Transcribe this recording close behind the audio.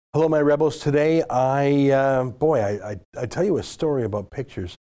Hello, my rebels. Today, I tell you a story about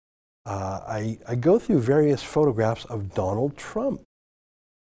pictures. I go through various photographs of Donald Trump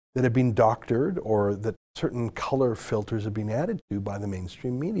that have been doctored or that certain color filters have been added to by the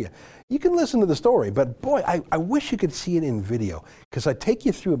mainstream media. You can listen to the story, but boy, I wish you could see it in video, because I take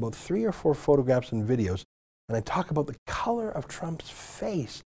you through about 3 or 4 photographs and videos, and I talk about the color of Trump's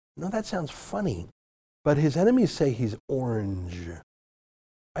face. I know that sounds funny, but his enemies say he's orange.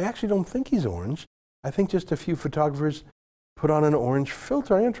 I actually don't think he's orange. I think just a few photographers put on an orange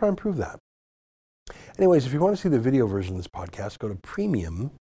filter. I'm going to try and prove that. Anyways, if you want to see the video version of this podcast, go to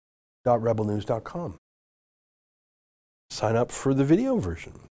premium.rebelnews.com. Sign up for the video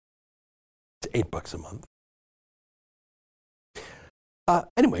version. It's $8 a month.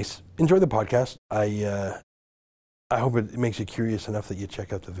 Anyways, enjoy the podcast. I hope it makes you curious enough that you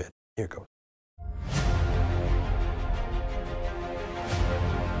check out the vid. Here it goes.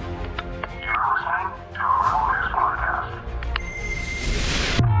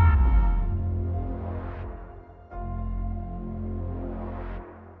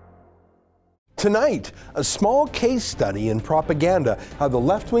 Tonight, a small case study in propaganda, how the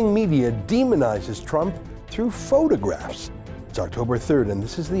left-wing media demonizes Trump through photographs. It's October 3rd, and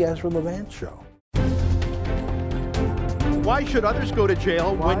this is the Ezra Levant Show. Why should others go to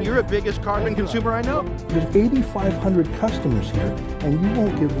jail when you're the biggest carbon consumer I know? There's 8,500 customers here, and you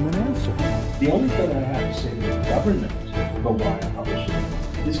won't give them an answer. The only thing I have to say to the government about why I publish it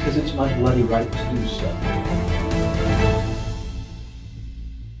is because it's my bloody right to do so.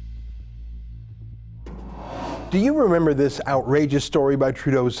 Do you remember this outrageous story by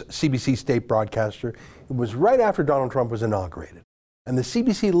Trudeau's CBC state broadcaster? It was right after Donald Trump was inaugurated. And the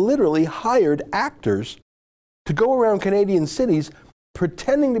CBC literally hired actors to go around Canadian cities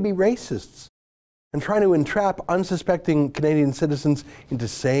pretending to be racists and trying to entrap unsuspecting Canadian citizens into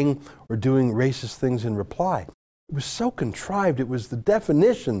saying or doing racist things in reply. It was so contrived. It was the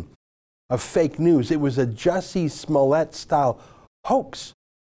definition of fake news. It was a Jussie Smollett-style hoax.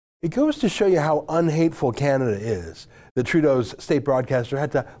 It goes to show you how unhateful Canada is, that Trudeau's state broadcaster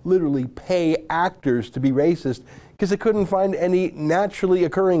had to literally pay actors to be racist because it couldn't find any naturally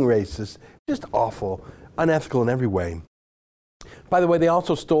occurring racists. Just awful, unethical in every way. By the way, they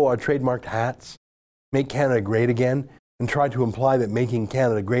also stole our trademarked hats, Make Canada Great Again, and tried to imply that making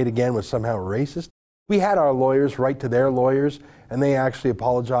Canada great again was somehow racist. We had our lawyers write to their lawyers, and they actually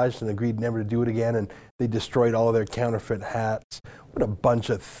apologized and agreed never to do it again, and they destroyed all of their counterfeit hats. What a bunch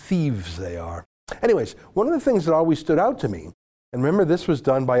of thieves they are. Anyways, one of the things that always stood out to me, and remember this was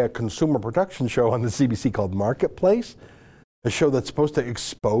done by a consumer production show on the CBC called Marketplace, a show that's supposed to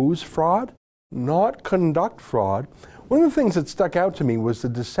expose fraud, not conduct fraud. One of the things that stuck out to me was the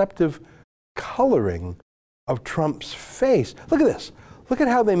deceptive coloring of Trump's face. Look at this. Look at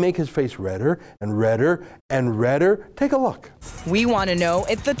how they make his face redder and redder and redder. Take a look. We want to know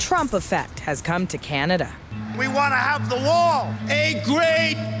if the Trump effect has come to Canada. We want to have the wall, a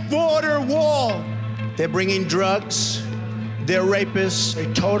great border wall. They're bringing drugs, they're rapists,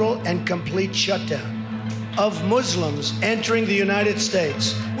 a total and complete shutdown of Muslims entering the United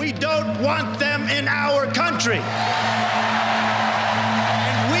States. We don't want them in our country.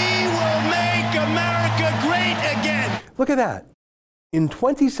 And we will make America great again. Look at that. In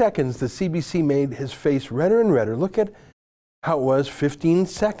 20 seconds, the CBC made his face redder and redder. Look at how it was 15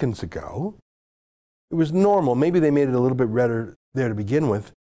 seconds ago. It was normal. Maybe they made it a little bit redder there to begin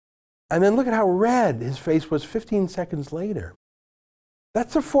with. And then look at how red his face was 15 seconds later.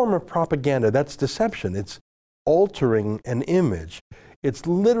 That's a form of propaganda. That's deception. It's altering an image. It's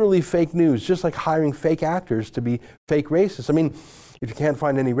literally fake news, just like hiring fake actors to be fake racists. I mean, if you can't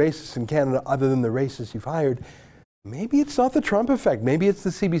find any racists in Canada other than the racists you've hired, maybe it's not the Trump effect. Maybe it's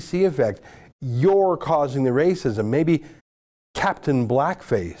the CBC effect. You're causing the racism. Maybe Captain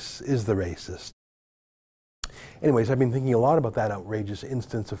Blackface is the racist. Anyways, I've been thinking a lot about that outrageous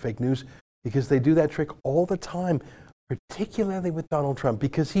instance of fake news because they do that trick all the time, particularly with Donald Trump,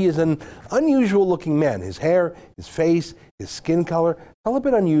 because he is an unusual looking man. His hair, his face, his skin color, all a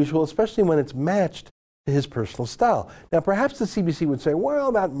bit unusual, especially when it's matched to his personal style. Now, perhaps the CBC would say,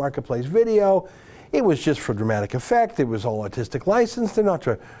 well, that Marketplace video, it was just for dramatic effect. It was all artistic license. They're not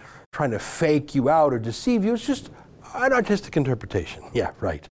trying to fake you out or deceive you. It's just an artistic interpretation. Yeah,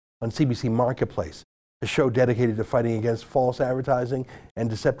 right. On CBC Marketplace, a show dedicated to fighting against false advertising and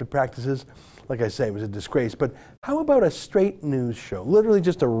deceptive practices. Like I say, it was a disgrace. But how about a straight news show? Literally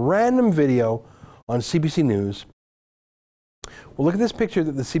just a random video on CBC News. Well, look at this picture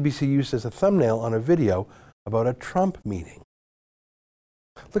that the CBC used as a thumbnail on a video about a Trump meeting.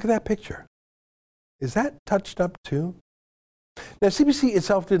 Look at that picture. Is that touched up too? Now, CBC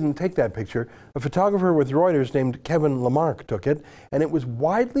itself didn't take that picture. A photographer with Reuters named Kevin Lamarck took it, and it was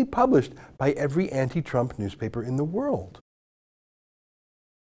widely published by every anti-Trump newspaper in the world.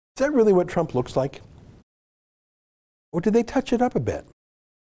 Is that really what Trump looks like? Or did they touch it up a bit?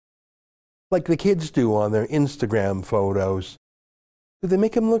 Like the kids do on their Instagram photos. Did they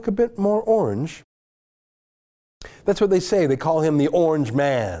make him look a bit more orange? That's what they say. They call him the Orange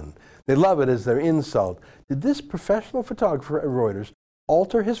Man. They love it as their insult. Did this professional photographer at Reuters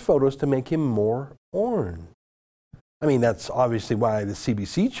alter his photos to make him more orange? I mean, that's obviously why the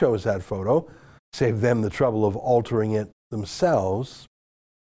CBC chose that photo, saved them the trouble of altering it themselves.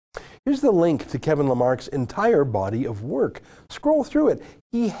 Here's the link to Kevin Lamarck's entire body of work. Scroll through it.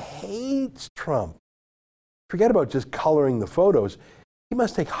 He hates Trump. Forget about just coloring the photos. He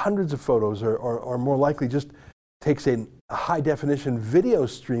must take hundreds of photos, or more likely just takes a high-definition video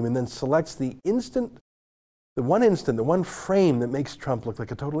stream and then selects the one frame that makes Trump look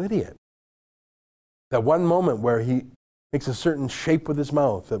like a total idiot. That one moment where he makes a certain shape with his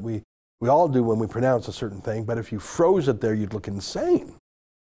mouth that we all do when we pronounce a certain thing, but if you froze it there, you'd look insane.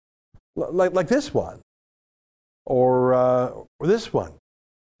 Like this one, or this one.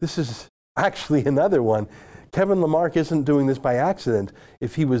 This is actually another one. Kevin Lamarck isn't doing this by accident.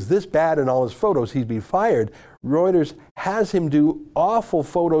 If he was this bad in all his photos, he'd be fired. Reuters has him do awful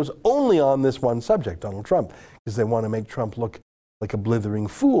photos only on this one subject, Donald Trump, because they want to make Trump look like a blithering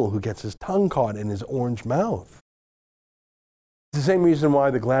fool who gets his tongue caught in his orange mouth. It's the same reason why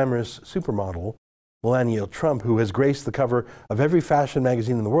the glamorous supermodel, Melania Trump, who has graced the cover of every fashion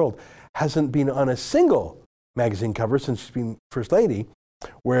magazine in the world, hasn't been on a single magazine cover since she's been First Lady,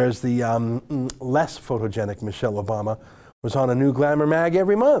 whereas the less photogenic Michelle Obama was on a new glamour mag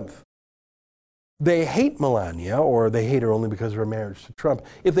every month. They hate Melania, or they hate her only because of her marriage to Trump.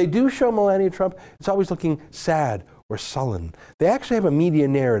 If they do show Melania Trump, it's always looking sad or sullen. They actually have a media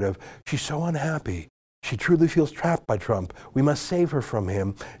narrative. She's so unhappy. She truly feels trapped by Trump. We must save her from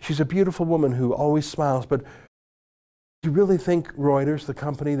him. She's a beautiful woman who always smiles. But do you really think Reuters, the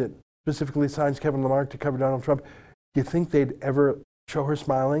company that specifically signs Kevin Lamarck to cover Donald Trump, do you think they'd ever show her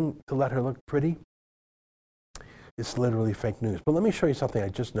smiling to let her look pretty? It's literally fake news. But let me show you something I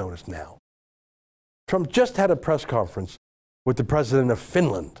just noticed now. Trump just had a press conference with the president of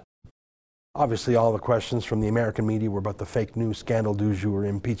Finland. Obviously, all the questions from the American media were about the fake news scandal du jour,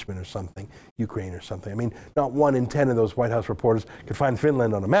 impeachment or something, Ukraine or something. I mean, not 1 in 10 of those White House reporters could find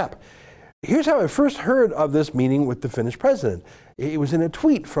Finland on a map. Here's how I first heard of this meeting with the Finnish president. It was in a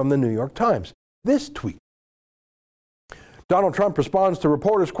tweet from the New York Times. This tweet. Donald Trump responds to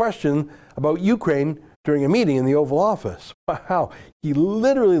reporters' question about Ukraine during a meeting in the Oval Office. Wow, he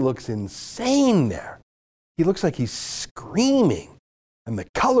literally looks insane there. He looks like he's screaming. And the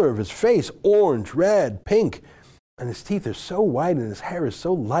color of his face, orange, red, pink, and his teeth are so white and his hair is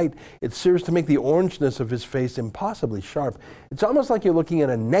so light, it serves to make the orangeness of his face impossibly sharp. It's almost like you're looking at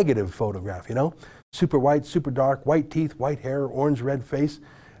a negative photograph, you know? Super white, super dark, white teeth, white hair, orange, red face.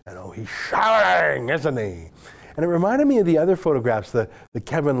 And oh, he's shouting, isn't he? And it reminded me of the other photographs, the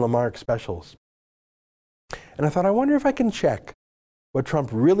Kevin Lamarck specials. And I thought, I wonder if I can check what Trump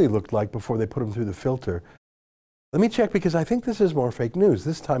really looked like before they put him through the filter. Let me check, because I think this is more fake news.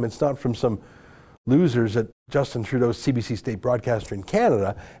 This time it's not from some losers at Justin Trudeau's CBC state broadcaster in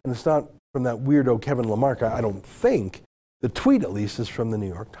Canada, and it's not from that weirdo Kevin Lamarck, I don't think. The tweet, at least, is from the New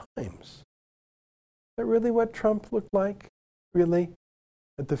York Times. Is that really what Trump looked like? Really?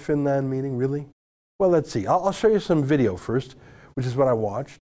 At the Finland meeting? Really? Well, let's see. I'll show you some video first, which is what I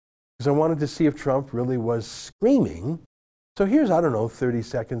watched, because I wanted to see if Trump really was screaming. So here's, 30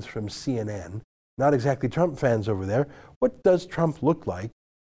 seconds from CNN. Not exactly Trump fans over there. What does Trump look like?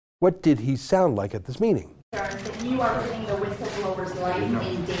 What did he sound like at this meeting? You are putting the whistleblower's life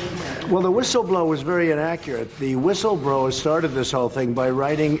in danger. Well, the whistleblower was very inaccurate. The whistleblower started this whole thing by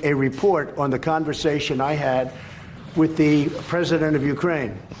writing a report on the conversation I had with the president of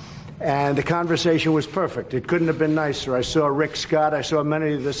Ukraine. And the conversation was perfect. It couldn't have been nicer. I saw Rick Scott. I saw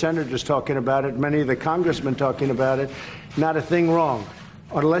many of the senators talking about it, many of the congressmen talking about it. Not a thing wrong.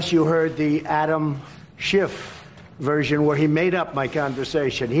 Unless you heard the Adam Schiff version where he made up my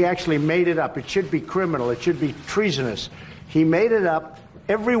conversation. He actually made it up. It should be criminal. It should be treasonous. He made it up,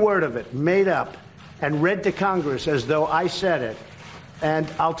 every word of it, made up, and read to Congress as though I said it. And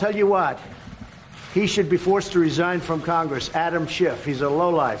I'll tell you what, he should be forced to resign from Congress. Adam Schiff, he's a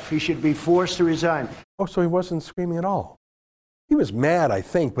lowlife. He should be forced to resign. Oh, so he wasn't screaming at all. He was mad, I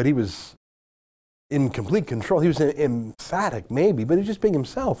think, but he was in complete control. He was emphatic, maybe, but he was just being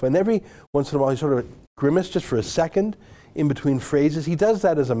himself. And every once in a while, he sort of grimaced just for a second in between phrases. He does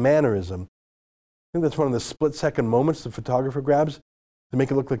that as a mannerism. think that's one of the split-second moments the photographer grabs to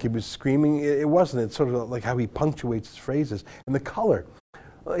make it look like he was screaming. It wasn't. It's sort of like how he punctuates his phrases. And the color.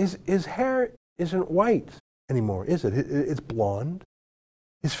 His hair isn't white anymore, is it? It's blonde.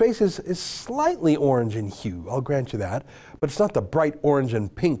 His face is slightly orange in hue, I'll grant you that, but it's not the bright orange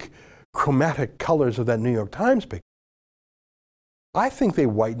and pink chromatic colors of that New York Times picture. I think they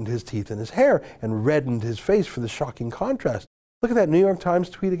whitened his teeth and his hair and reddened his face for the shocking contrast. Look at that New York Times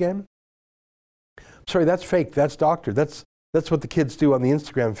tweet again. Sorry, that's fake. That's doctored. That's what the kids do on the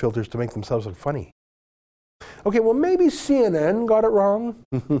Instagram filters to make themselves look funny. Okay, well, maybe CNN got it wrong.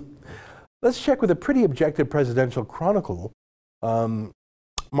 Let's check with a pretty objective presidential chronicle,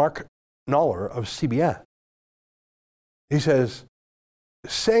 Mark Knoller of CBS. He says,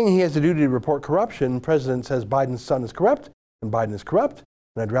 saying he has a duty to report corruption, the president says Biden's son is corrupt, and Biden is corrupt,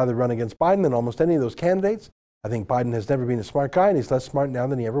 and I'd rather run against Biden than almost any of those candidates. I think Biden has never been a smart guy, and he's less smart now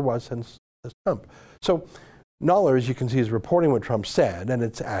than he ever was since Trump. So Knoller, as you can see, is reporting what Trump said, and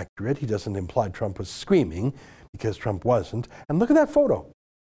it's accurate. He doesn't imply Trump was screaming, because Trump wasn't. And look at that photo.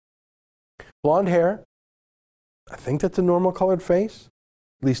 Blonde hair. I think that's a normal colored face.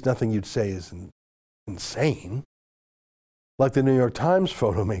 At least nothing you'd say is insane. Like the New York Times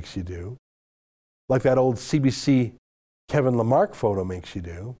photo makes you do. Like that old CBC Kevin Lamarck photo makes you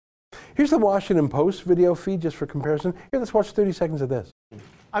do. Here's the Washington Post video feed just for comparison. Here, let's watch 30 seconds of this.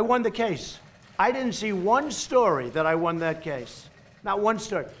 I won the case. I didn't see one story that I won that case. Not one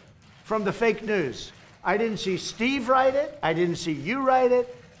story. From the fake news. I didn't see Steve write it. I didn't see you write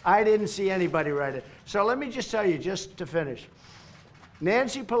it. I didn't see anybody write it. So let me just tell you, just to finish.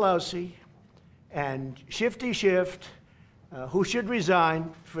 Nancy Pelosi and Shifty Shift, who should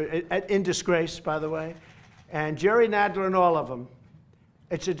resign in disgrace, by the way, and Jerry Nadler and all of them,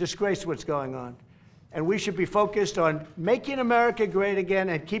 it's a disgrace what's going on. And we should be focused on making America great again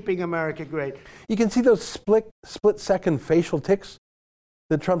and keeping America great. You can see those split-second facial tics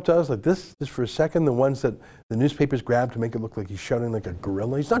that Trump does, like this, just for a second, the ones that the newspapers grab to make it look like he's shouting like a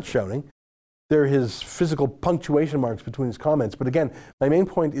gorilla. He's not shouting. They're his physical punctuation marks between his comments. But again, my main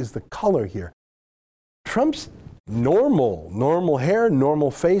point is the color here. Trump's normal hair,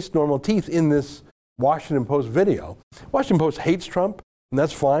 normal face, normal teeth in this Washington Post video. Washington Post hates Trump, and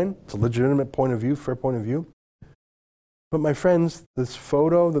that's fine. It's a legitimate point of view, fair point of view. But my friends, this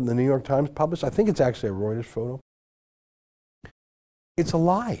photo that the New York Times published, I think it's actually a Reuters photo. It's a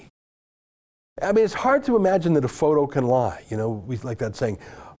lie. I mean, it's hard to imagine that a photo can lie. You know, we like that saying,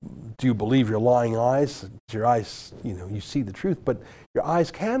 do you believe your lying eyes? Your eyes, you know, you see the truth, but your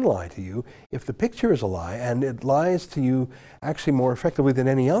eyes can lie to you if the picture is a lie, and it lies to you actually more effectively than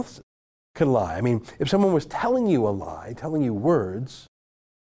any else can lie. I mean, if someone was telling you a lie, telling you words,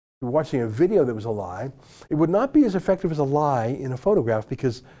 you're watching a video that was a lie, it would not be as effective as a lie in a photograph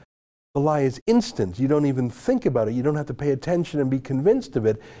because the lie is instant. You don't even think about it. You don't have to pay attention and be convinced of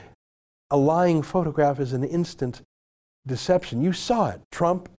it. A lying photograph is an instant deception. You saw it.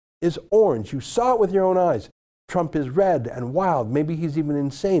 Trump is orange. You saw it with your own eyes. Trump is red and wild. Maybe he's even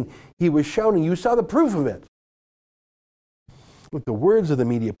insane. He was shouting. You saw the proof of it. Look, the words of the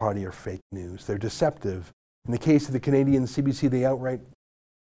media party are fake news. They're deceptive. In the case of the Canadian CBC, they outright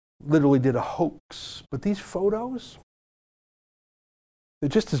literally did a hoax. But these photos, they're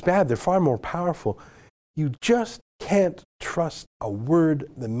just as bad. They're far more powerful. You just can't trust a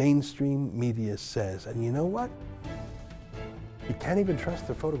word the mainstream media says. And you know what? You can't even trust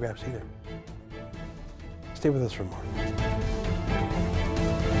their photographs either. Stay with us for more.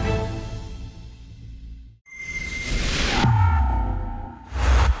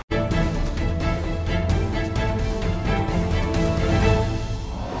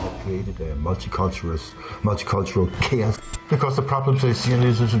 Created a multicultural chaos because the problems they see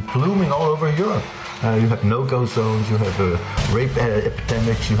is blooming all over Europe. You have no-go zones, you have rape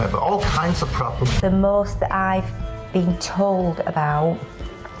epidemics, you have all kinds of problems. The most that I've been told about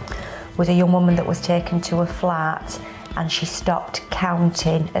was a young woman that was taken to a flat and she stopped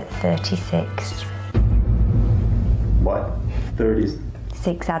counting at 36. What?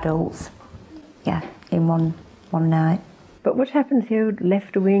 36 adults, yeah, in one night. But what happens here,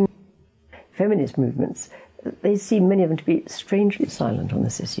 left-wing feminist movements, they seem, many of them, to be strangely silent on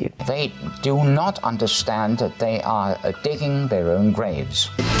this issue. They do not understand that they are digging their own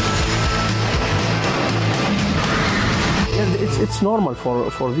graves. It's normal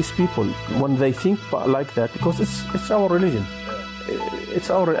for these people when they think like that because it's our religion.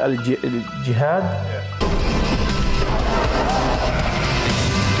 It's our jihad.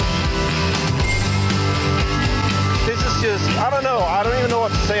 This is just, I don't know. I don't even know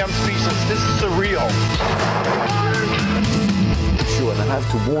what to say. I'm speechless. This is surreal. Sure, and I have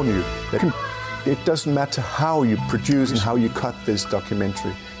to warn you that It doesn't matter how you produce and how you cut this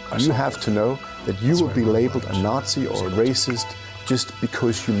documentary. You have to know that you will be labeled a Nazi or a racist just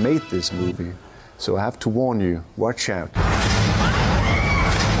because you made this movie. So I have to warn you, watch out.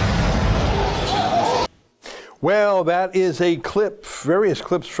 Well, that is a clip, various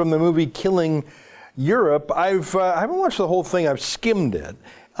clips from the movie Killing Europe. I haven't watched the whole thing. I've skimmed it.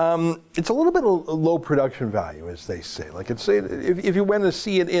 It's a little bit of low production value, as they say. Like if you went to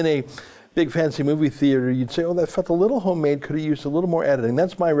see it in a big fancy movie theater, you'd say, oh, that felt a little homemade, could have used a little more editing.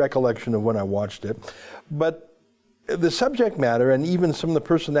 That's my recollection of when I watched it. But the subject matter and even some of the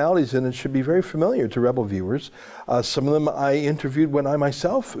personalities in it should be very familiar to Rebel viewers. Some of them I interviewed when I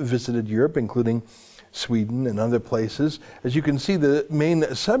myself visited Europe, including Sweden and other places. As you can see, the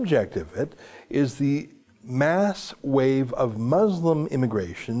main subject of it is the mass wave of Muslim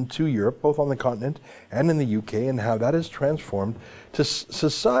immigration to Europe, both on the continent and in the UK, and how that has transformed to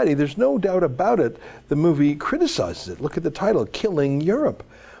society. There's no doubt about it. The movie criticizes it. Look at the title, Killing Europe.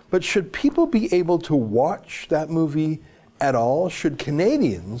 But should people be able to watch that movie at all? Should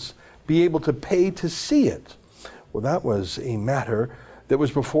Canadians be able to pay to see it? Well, that was a matter that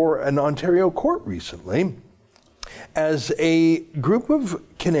was before an Ontario court recently, as a group of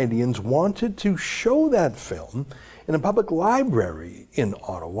Canadians wanted to show that film in a public library in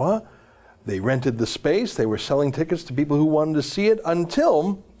Ottawa. They rented the space, they were selling tickets to people who wanted to see it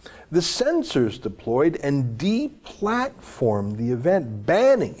until the censors deployed and deplatformed the event,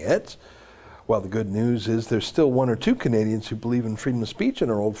 banning it. Well, the good news is there's still one or two Canadians who believe in freedom of speech,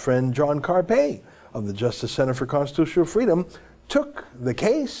 and our old friend John Carpay of the Justice Center for Constitutional Freedom took the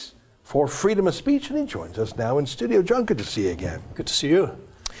case for freedom of speech, and he joins us now in studio. John, good to see you again. Good to see you.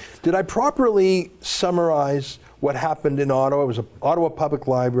 Did I properly summarize what happened in Ottawa? It was an Ottawa Public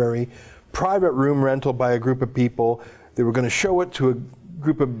Library, private room rental by a group of people. They were going to show it to a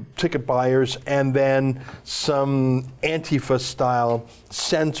group of ticket buyers, and then some Antifa-style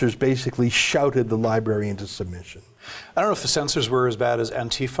censors basically shouted the library into submission. I don't know if the censors were as bad as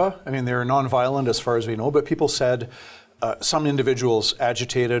Antifa. I mean, they were nonviolent as far as we know, but people said, some individuals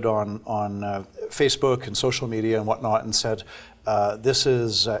agitated on Facebook and social media and whatnot and said, this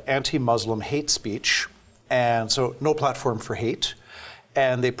is anti-Muslim hate speech, and so no platform for hate.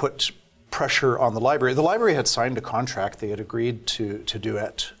 And they put pressure on the library. The library had signed a contract. They had agreed to do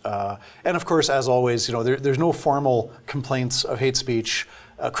it. And of course, as always, you know, there's no formal complaints of hate speech,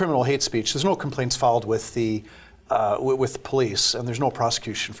 criminal hate speech. There's no complaints filed with the police, and there's no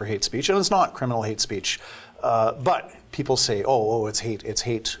prosecution for hate speech, and it's not criminal hate speech. But people say, oh, it's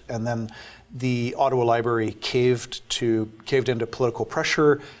hate. And then the Ottawa Library caved into political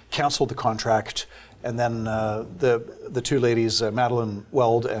pressure, canceled the contract, and then the two ladies, Madeleine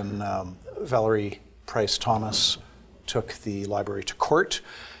Weld and Valerie Price Thomas, took the library to court.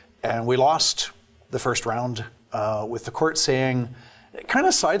 And we lost the first round with the court saying, kind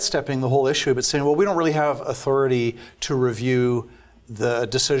of sidestepping the whole issue, but saying, well, we don't really have authority to review the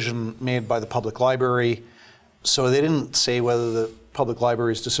decision made by the public library. So they didn't say whether the public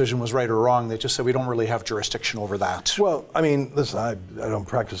library's decision was right or wrong. They just said we don't really have jurisdiction over that. Well, I mean, listen, I don't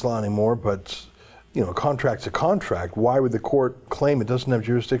practice law anymore, but you know, a contract's a contract. Why would the court claim it doesn't have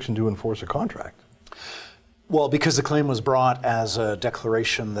jurisdiction to enforce a contract? Well, because the claim was brought as a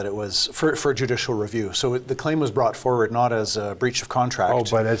declaration that it was for judicial review. So the claim was brought forward not as a breach of contract. Oh,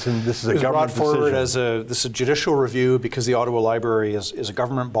 but as in this is a government decision. It was brought forward as this is a judicial review because the Ottawa Library is a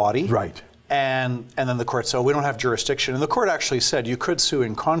government body. Right. And then the court said, we don't have jurisdiction. And the court actually said you could sue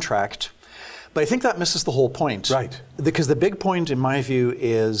in contract. But I think that misses the whole point. Right. Because the big point, in my view,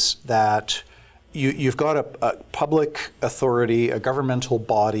 is that you've got a public authority, a governmental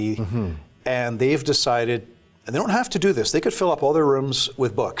body, and they've decided, and they don't have to do this, they could fill up all their rooms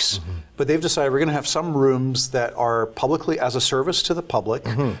with books, but they've decided we're going to have some rooms that are publicly as a service to the public.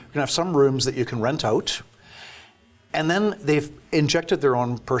 We're going to have some rooms that you can rent out. And then they've injected their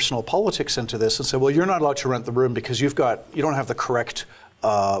own personal politics into this and said, well, you're not allowed to rent the room because you don't have the correct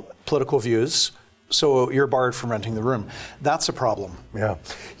political views, so you're barred from renting the room. That's a problem. Yeah.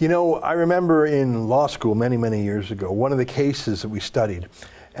 You know, I remember in law school many, many years ago, one of the cases that we studied,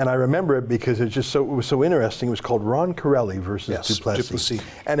 and I remember it because it was so interesting. It was called Ron Corelli versus Duplessis.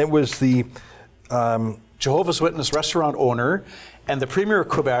 And it was the Jehovah's Witness restaurant owner, and the Premier of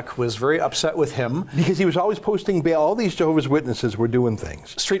Quebec was very upset with him. Because he was always posting bail. All these Jehovah's Witnesses were doing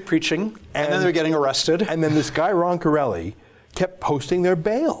things. Street preaching, and then they were getting arrested. And then this guy, Ron Corelli, kept posting their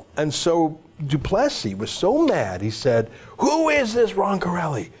bail. And so Duplessis was so mad, he said, who is this Ron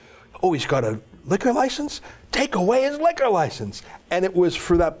Corelli? Oh, he's got a liquor license? Take away his liquor license. And it was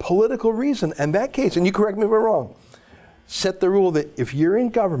for that political reason. And that case, and you correct me if I'm wrong, set the rule that if you're in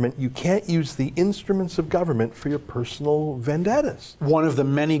government, you can't use the instruments of government for your personal vendettas. One of the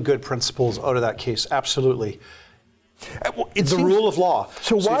many good principles out of that case, absolutely. It's the rule of law.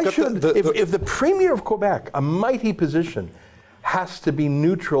 So why should, if the Premier of Quebec, a mighty position, has to be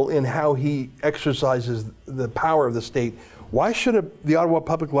neutral in how he exercises the power of the state, why should the Ottawa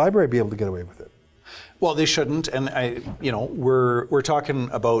Public Library be able to get away with it? Well, they shouldn't, and we're talking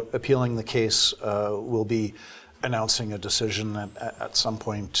about appealing the case. We'll be announcing a decision at some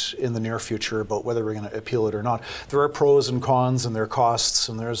point in the near future about whether we're going to appeal it or not. There are pros and cons, and there are costs,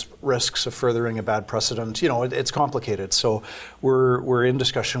 and there's risks of furthering a bad precedent. It's complicated, so we're in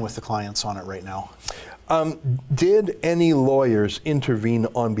discussion with the clients on it right now. Did any lawyers intervene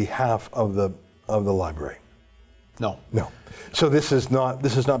on behalf of the library? No. No. So this is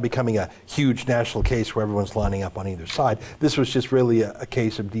not becoming a huge national case where everyone's lining up on either side. This was just really a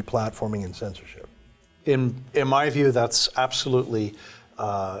case of deplatforming and censorship. In my view, that's absolutely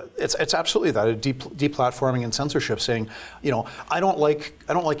it's absolutely that, a deplatforming and censorship, saying, I don't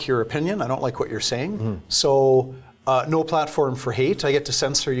like your opinion, I don't like what you're saying, so no platform for hate. I get to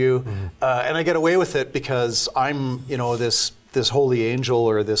censor you, and I get away with it because I'm this holy angel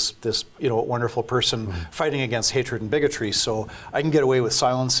or this wonderful person fighting against hatred and bigotry. So I can get away with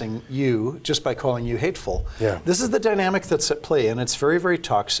silencing you just by calling you hateful. Yeah. This is the dynamic that's at play, and it's very, very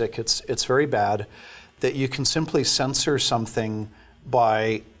toxic. It's very bad that you can simply censor something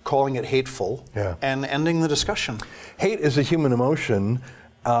by calling it hateful and ending the discussion. Hate is a human emotion.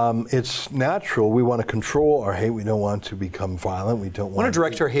 It's natural. We want to control our hate. We don't want to become violent. We don't want to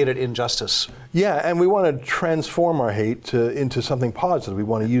direct our hate at injustice. Yeah, and we want to transform our hate into something positive. We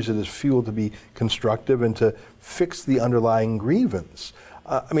want to use it as fuel to be constructive and to fix the underlying grievance.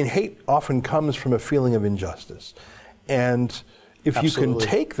 Hate often comes from a feeling of injustice. And if you can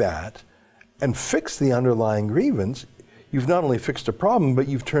take that and fix the underlying grievance, you've not only fixed a problem, but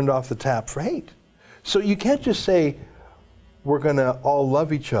you've turned off the tap for hate. So you can't just say, we're going to all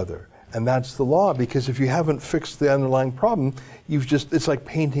love each other, and that's the law, because if you haven't fixed the underlying problem, it's like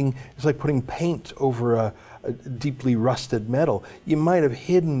putting paint over a deeply rusted metal. You might have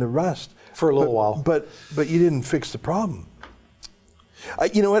hidden the rust for a little while, but you didn't fix the problem.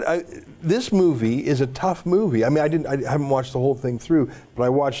 You know what? This movie is a tough movie. I haven't watched the whole thing through, but I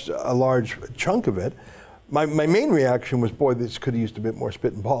watched a large chunk of it. My main reaction was, boy, this could have used a bit more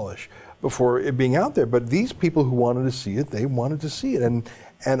spit and polish before it being out there. But these people who wanted to see it, they wanted to see it. And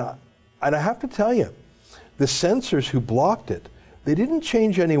I have to tell you, the censors who blocked it, they didn't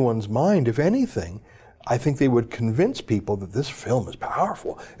change anyone's mind. If anything, I think they would convince people that this film is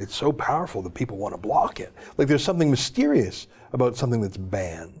powerful. It's so powerful that people want to block it. Like there's something mysterious about something that's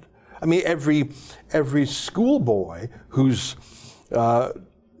banned. Every schoolboy who's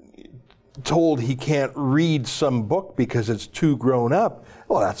told he can't read some book because it's too grown up,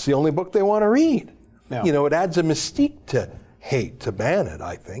 well, that's the only book they want to read. Yeah. It adds a mystique to hate to ban it,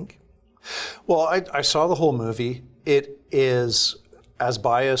 I think. Well, I saw the whole movie. It is as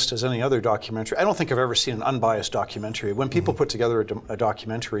biased as any other documentary. I don't think I've ever seen an unbiased documentary. When people put together a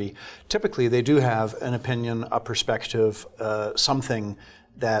documentary, typically they do have an opinion, a perspective, something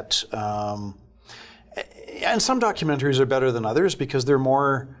that... and some documentaries are better than others because they're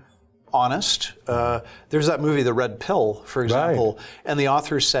more honest. There's that movie, The Red Pill, for example, right. And the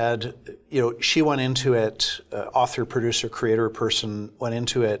author said, she went into it, author, producer, creator person went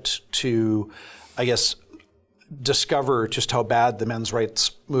into it to, I guess, discover just how bad the men's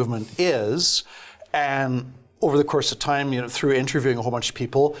rights movement is. And over the course of time, through interviewing a whole bunch of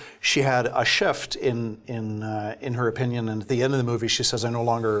people, she had a shift in her opinion. And at the end of the movie, she says, I no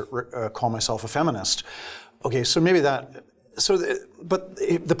longer call myself a feminist. Okay, so maybe that... But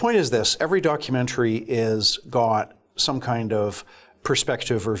the point is this: every documentary is got some kind of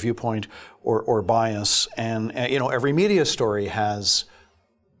perspective or viewpoint or bias, and every media story has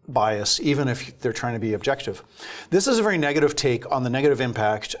bias, even if they're trying to be objective. This is a very negative take on the negative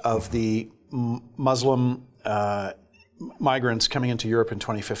impact of the Muslim migrants coming into Europe in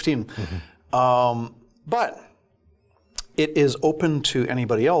 2015. But it is open to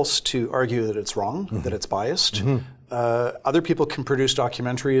anybody else to argue that it's wrong, that it's biased. Other people can produce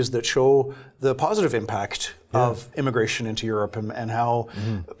documentaries that show the positive impact of immigration into Europe and how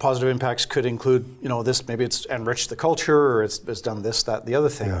positive impacts could include, this, maybe it's enriched the culture or it's done this, that, the other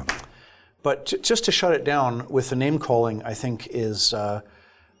thing. Yeah. But just to shut it down with the name calling, I think is,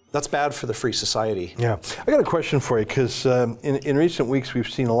 that's bad for the free society. Yeah. I got a question for you, because in recent weeks we've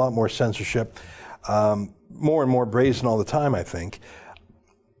seen a lot more censorship, more and more brazen all the time, I think.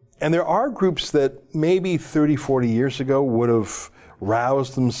 And there are groups that maybe 30, 40 years ago would have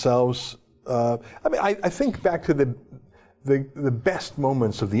roused themselves. I think back to the best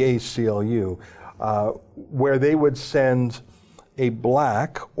moments of the ACLU, where they would send a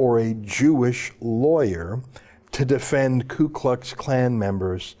black or a Jewish lawyer to defend Ku Klux Klan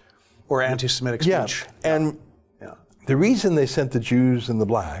members. Or anti-Semitic speech. Yeah. And the reason they sent the Jews and the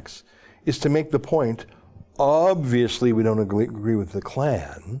blacks is to make the point, obviously we don't agree with the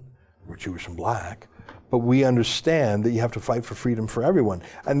Klan, we're Jewish and black, but we understand that you have to fight for freedom for everyone.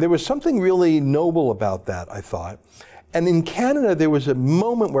 And there was something really noble about that, I thought. And in Canada, there was a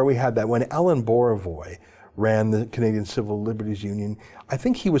moment where we had that when Alan Borovoy ran the Canadian Civil Liberties Union. I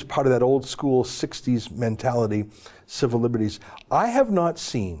think he was part of that old school 60s mentality, civil liberties. I have not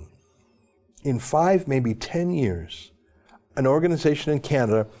seen in 5, maybe 10 years, an organization in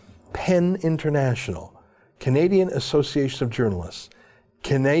Canada, PEN International, Canadian Association of Journalists,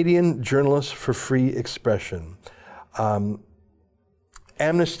 Canadian Journalists for Free Expression,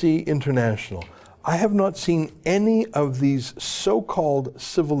 Amnesty International. I have not seen any of these so-called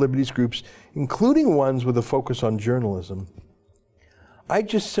civil liberties groups, including ones with a focus on journalism. I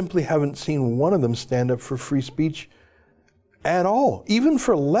just simply haven't seen one of them stand up for free speech at all, even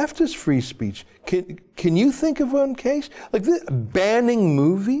for leftist free speech. Can you think of one case? Like banning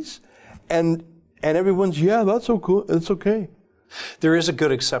movies and everyone's, yeah, that's so cool, it's okay. There is a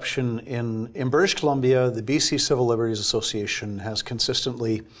good exception in British Columbia. The BC Civil Liberties Association has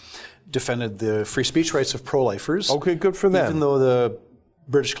consistently defended the free speech rights of pro-lifers. Okay, good for them. Even though the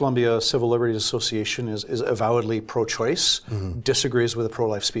British Columbia Civil Liberties Association is avowedly pro-choice, disagrees with the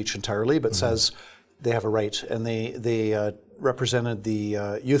pro-life speech entirely, but says they have a right. And they represented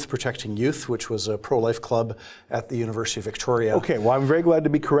the Youth Protecting Youth, which was a pro-life club at the University of Victoria. Okay, well, I'm very glad to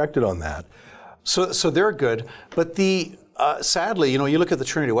be corrected on that. So they're good. But sadly, you look at the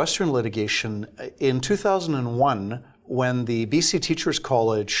Trinity Western litigation. In 2001, when the BC Teachers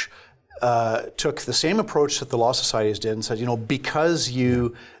College took the same approach that the Law Societies did and said, because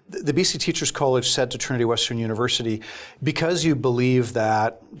the BC Teachers College said to Trinity Western University, because you believe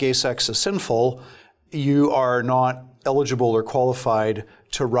that gay sex is sinful, you are not eligible or qualified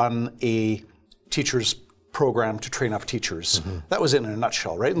to run a teacher's program to train up teachers. That was it in a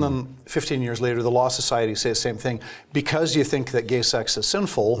nutshell, right? And then 15 years later, the Law Society says the same thing. Because you think that gay sex is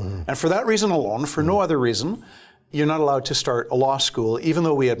sinful, and for that reason alone, for no other reason, you're not allowed to start a law school, even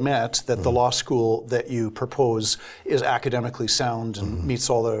though we admit that the law school that you propose is academically sound and meets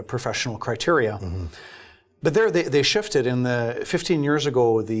all the professional criteria. But they shifted. In the 15 years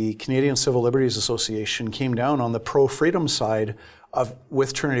ago, the Canadian Civil Liberties Association came down on the pro-freedom side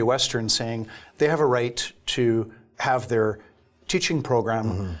with Trinity Western, saying they have a right to have their teaching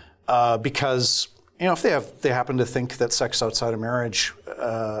program because if they happen to think that sex outside of marriage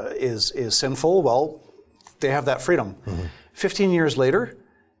is sinful, well, they have that freedom. 15 years later,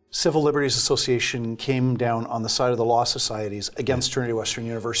 Civil Liberties Association came down on the side of the Law Societies against Trinity Western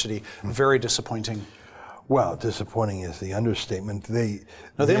University. Very disappointing. Well, disappointing is the understatement. They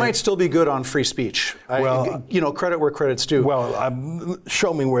might still be good on free speech. Credit where credit's due. Well,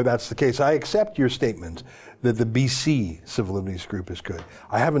 show me where that's the case. I accept your statement that the BC Civil Liberties Group is good.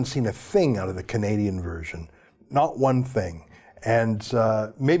 I haven't seen a thing out of the Canadian version. Not one thing. And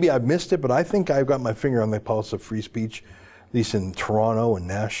maybe I've missed it, but I think I've got my finger on the pulse of free speech, at least in Toronto and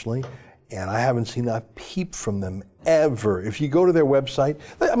nationally. And I haven't seen a peep from them ever. If you go to their website,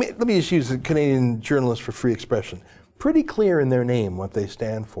 let me just use the Canadian Journalists for Free Expression. Pretty clear in their name what they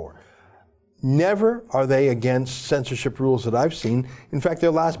stand for. Never are they against censorship rules that I've seen. In fact,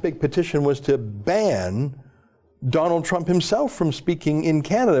 their last big petition was to ban Donald Trump himself from speaking in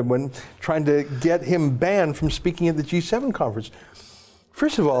Canada when trying to get him banned from speaking at the G7 conference.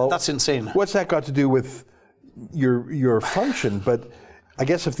 First of all, that's insane. What's that got to do with your function? But I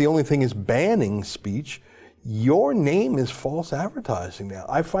guess if the only thing is banning speech, your name is false advertising now.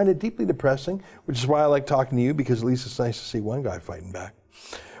 I find it deeply depressing, which is why I like talking to you, because at least it's nice to see one guy fighting back.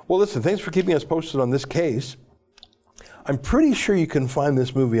 Well, listen, thanks for keeping us posted on this case. I'm pretty sure you can find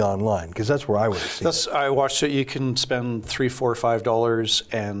this movie online, because that's where I would have seen it. I watched it. You can spend $3, $4, $5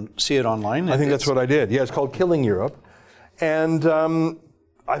 and see it online. I think that's what I did. Yeah, it's called Killing Europe. And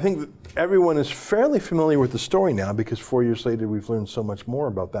I think everyone is fairly familiar with the story now, because 4 years later we've learned so much more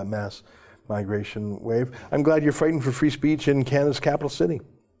about that mass migration wave. I'm glad you're fighting for free speech in Canada's capital city.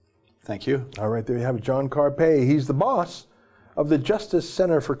 Thank you. All right, there you have it. John Carpay. He's the boss of the Justice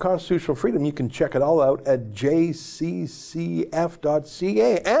Center for Constitutional Freedom. You can check it all out at jccf.ca.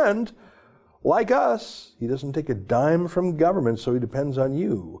 And like us, he doesn't take a dime from government, so he depends on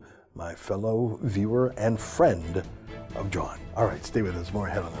you, my fellow viewer and friend of John. All right, stay with us. More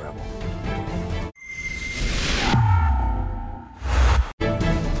ahead on The Rebel.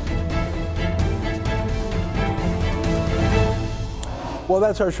 Well,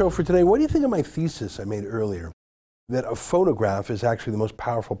 that's our show for today. What do you think of my thesis I made earlier? That a photograph is actually the most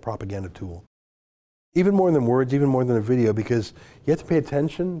powerful propaganda tool. Even more than words, even more than a video, because you have to pay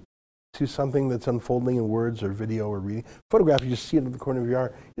attention to something that's unfolding in words or video or reading. Photograph, you just see it in the corner of your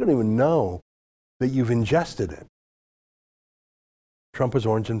eye. You don't even know that you've ingested it. Trump was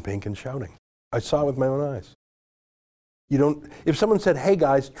orange and pink and shouting. I saw it with my own eyes. If someone said, hey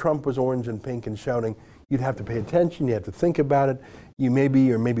guys, Trump was orange and pink and shouting, you'd have to pay attention, you have to think about it. You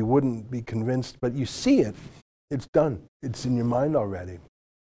maybe or maybe wouldn't be convinced, but you see it. It's done. It's in your mind already.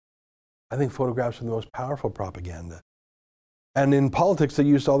 I think photographs are the most powerful propaganda. And in politics, they're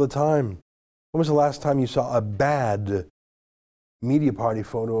used all the time. When was the last time you saw a bad media party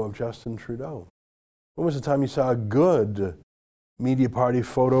photo of Justin Trudeau? When was the time you saw a good media party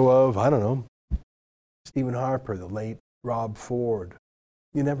photo of, I don't know, Stephen Harper, the late Rob Ford?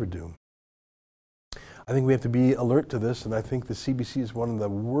 You never do. I think we have to be alert to this, and I think the CBC is one of the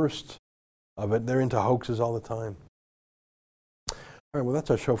worst of it. They're into hoaxes all the time. All right, well,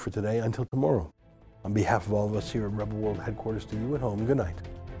 that's our show for today. Until tomorrow, on behalf of all of us here at Rebel World Headquarters, to you at home, good night,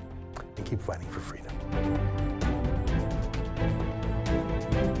 and keep fighting for freedom.